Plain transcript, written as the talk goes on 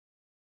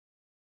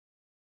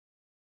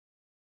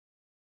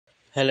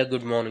Hello,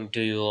 good morning to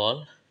you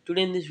all.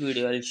 Today in this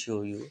video, I'll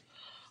show you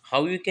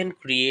how you can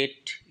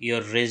create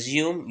your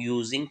resume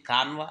using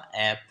Canva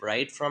app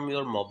right from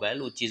your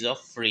mobile, which is a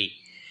free.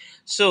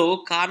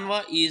 So,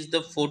 Canva is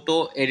the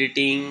photo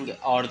editing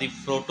or the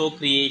photo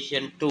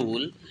creation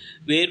tool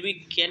where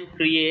we can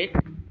create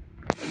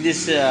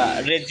this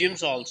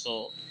resumes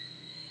also.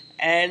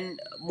 And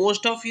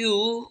most of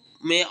you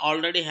may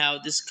already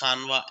have this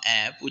Canva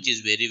app, which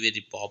is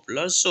very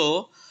popular.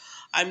 So,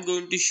 I'm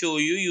going to show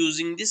you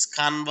using this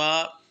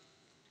Canva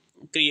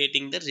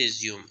creating the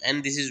resume,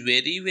 and this is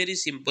very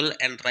simple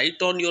and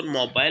right on your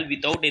mobile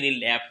without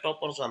any laptop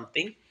or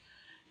something.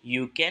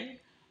 You can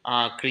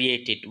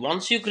create it.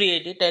 Once you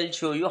create it, I'll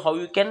show you how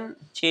you can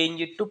change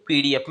it to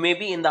PDF.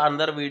 Maybe in the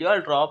another video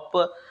I'll drop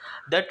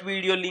that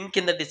video link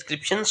in the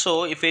description.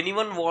 So if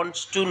anyone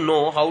wants to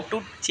know how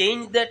to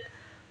change that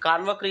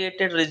Canva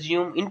created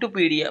resume into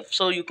PDF,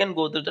 so you can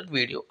go to that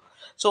video.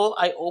 So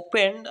I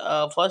opened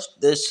first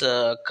this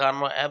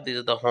Canva app. This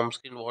is the home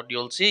screen. What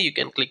you'll see, you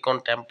can click on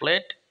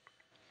template,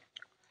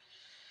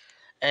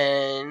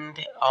 and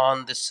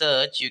on the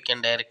search you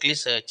can directly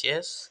search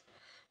as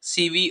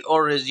CV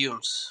or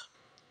resumes.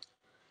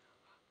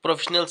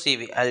 Professional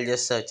CV, I'll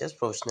just search as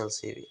professional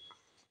CV.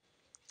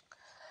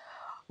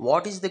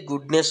 What is the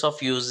goodness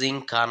of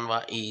using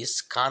Canva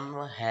is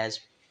Canva has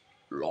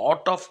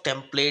lot of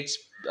templates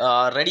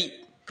ready,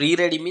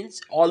 pre-ready. Means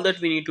all that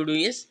we need to do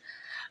is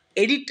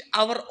edit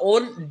our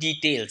own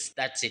details.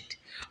 That's it.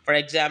 For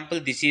example,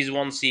 this is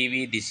one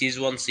CV, this is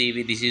one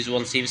CV, this is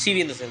one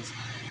CV in the sense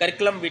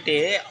curriculum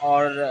vitae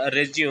or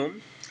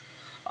resume.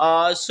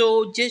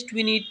 So just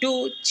we need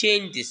to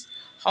change this.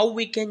 How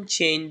we can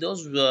change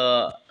those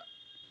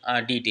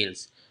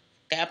details?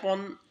 Tap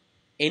on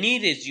any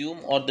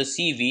resume or the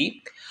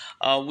CV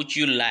which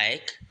you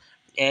like,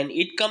 and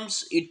it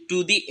comes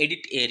to the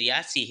edit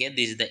area. See here,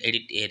 this is the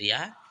edit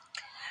area,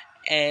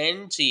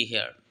 and see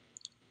here,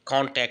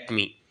 contact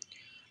me.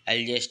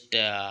 I'll just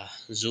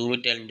zoom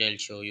it and I'll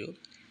show you.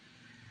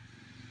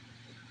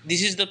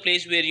 This is the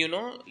place where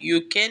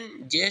you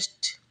can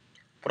just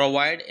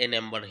provide a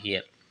number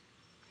here.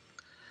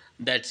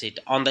 That's it.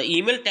 On the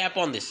email, tap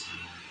on this,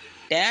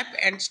 tap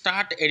and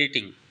start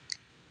editing.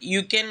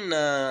 You can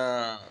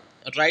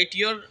write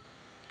your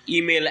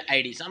email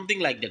ID, something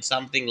like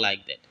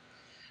that.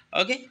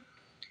 Okay.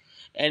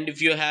 And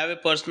if you have a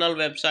personal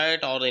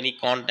website or any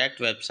contact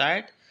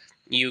website,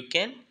 you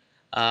can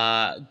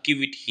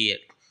give it here.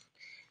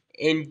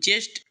 And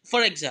just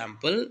for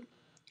example,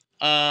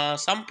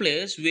 some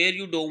place where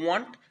you don't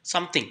want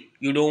something,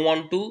 you don't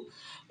want to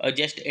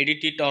just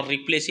edit it or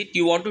replace it,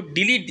 you want to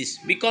delete this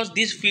because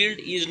this field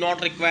is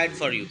not required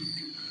for you.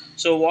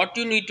 So what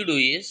you need to do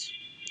is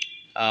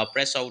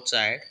press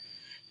outside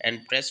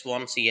and press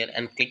once here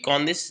and click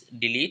on this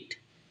delete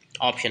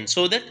option,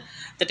 so that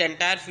that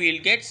entire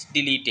field gets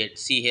deleted.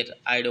 See here,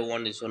 I don't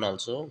want this one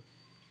also.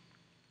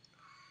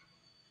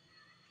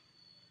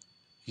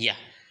 Yeah,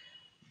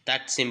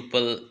 that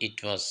simple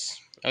it was.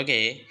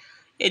 Okay.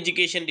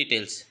 Education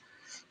details,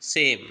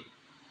 same,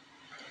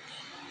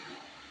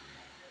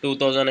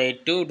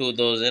 2008 to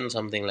 2000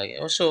 something like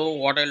that. So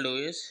what I'll do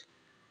is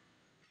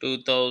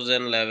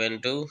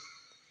 2011 to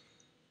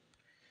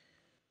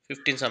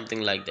 15 something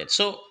like that.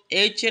 So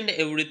each and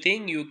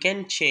everything you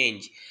can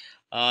change.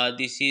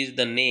 This is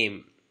the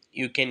name.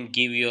 You can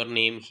give your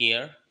name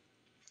here.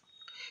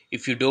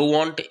 If you don't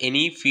want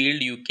any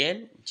field, you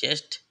can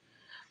just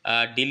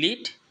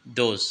delete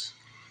those.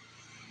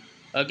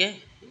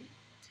 Okay.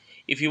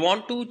 If you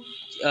want to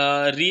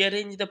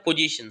rearrange the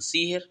position,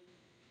 see here,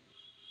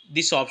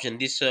 this option,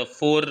 this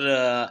four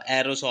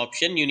arrows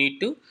option, you need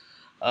to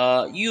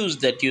use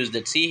that.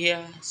 See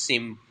here,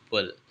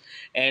 simple.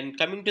 And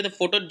coming to the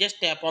photo, just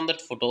tap on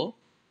that photo.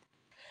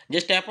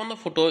 Just tap on the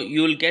photo,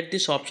 you will get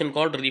this option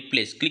called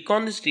replace. Click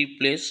on this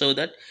replace, so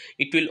that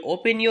it will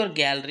open your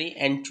gallery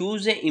and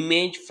choose an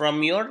image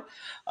from your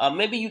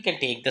maybe you can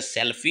take the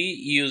selfie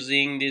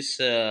using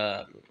this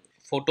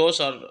photos,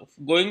 or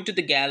going to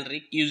the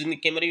gallery using the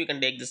camera you can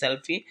take the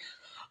selfie,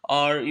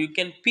 or you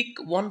can pick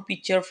one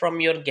picture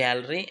from your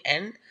gallery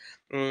and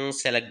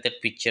select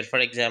that picture. For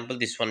example,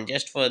 this one,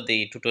 just for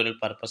the tutorial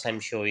purpose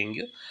I'm showing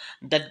you,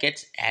 that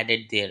gets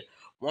added there.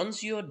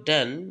 Once you're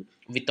done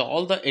with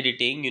all the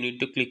editing, you need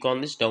to click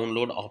on this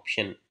download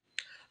option,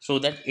 so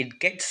that it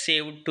gets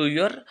saved to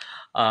your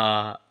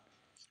uh,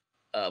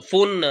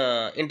 phone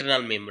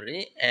internal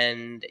memory.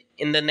 And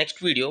in the next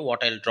video,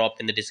 what I'll drop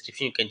in the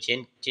description, you can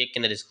check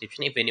in the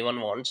description. If anyone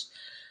wants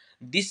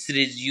this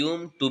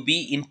resume to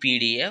be in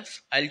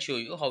PDF, I'll show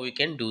you how you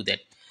can do that.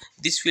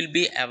 This will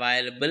be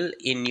available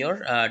in your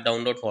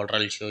download folder.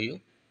 I'll show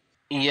you.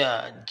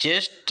 Yeah,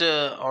 just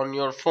on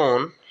your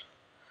phone,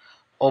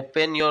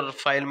 open your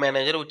file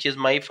manager, which is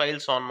my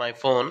files on my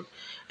phone,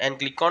 and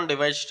click on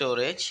device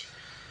storage.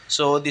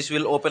 So this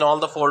will open all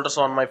the folders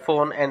on my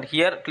phone, and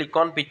here click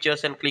on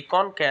pictures and click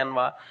on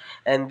Canva,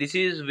 and this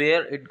is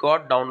where it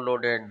got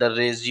downloaded, the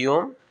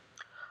resume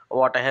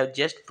what I have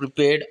just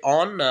prepared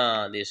on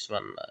this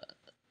one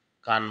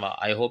Canva.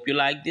 I hope you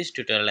like this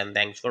tutorial, and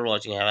thanks for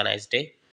watching. Have a nice day.